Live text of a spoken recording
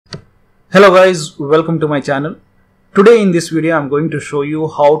Hello guys, welcome to my channel. Today in this video I'm going to show you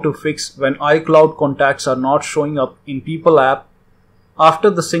how to fix when iCloud contacts are not showing up in People app after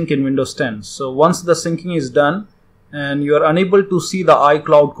the sync in Windows 10. So once the syncing is done and you are unable to see the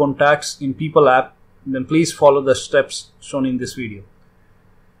iCloud contacts in People app, then please follow the steps shown in this video.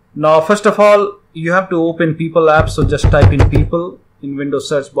 Now first of all, you have to open People app, so just type in People in Windows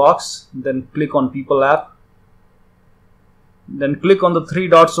search box, then click on People app. Then click on the three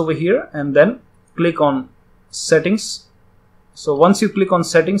dots over here and then click on settings. So once you click on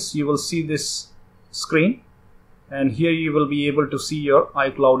settings, you will see this screen and here you will be able to see your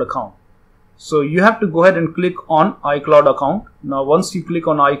iCloud account. So you have to go ahead and click on iCloud account. Now once you click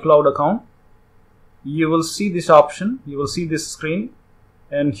on iCloud account, you will see this option, you will see this screen,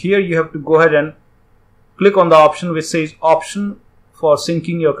 and here you have to go ahead and click on the option which says option for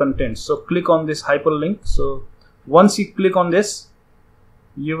syncing your content. So click on this hyperlink. So once you click on this,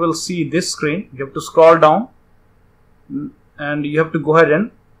 you will see this screen. You have to scroll down and you have to go ahead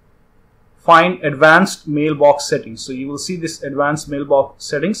and find advanced mailbox settings. So you will see this advanced mailbox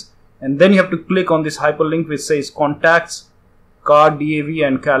settings, and then you have to click on this hyperlink which says contacts, card DAV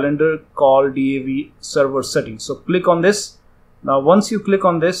and calendar call DAV server settings. So click on this. Now once you click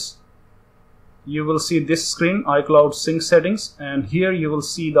on this, you will see this screen, iCloud sync settings, and here you will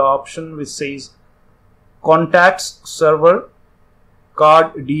see the option which says contacts server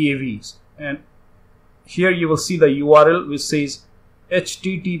card DAVs, and here you will see the URL which says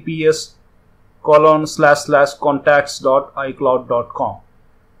https://contacts.icloud.com.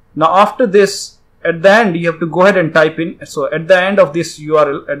 Now after this, at the end you have to go ahead and type in, so at the end of this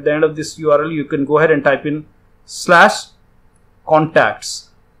URL, you can go ahead and type in /contacts.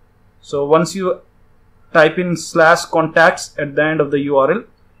 So once you type in /contacts at the end of the URL,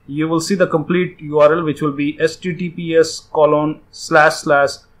 you will see the complete URL which will be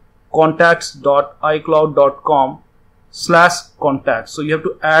https://contacts.icloud.com/contacts. So you have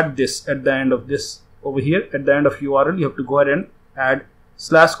to add this at the end of this over here. At the end of URL, you have to go ahead and add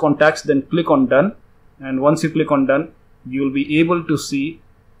 /contacts, then click on done, and once you click on done, you will be able to see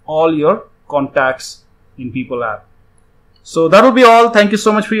all your contacts in People app. So that will be all. Thank you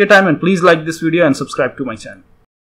so much for your time, and please like this video and subscribe to my channel.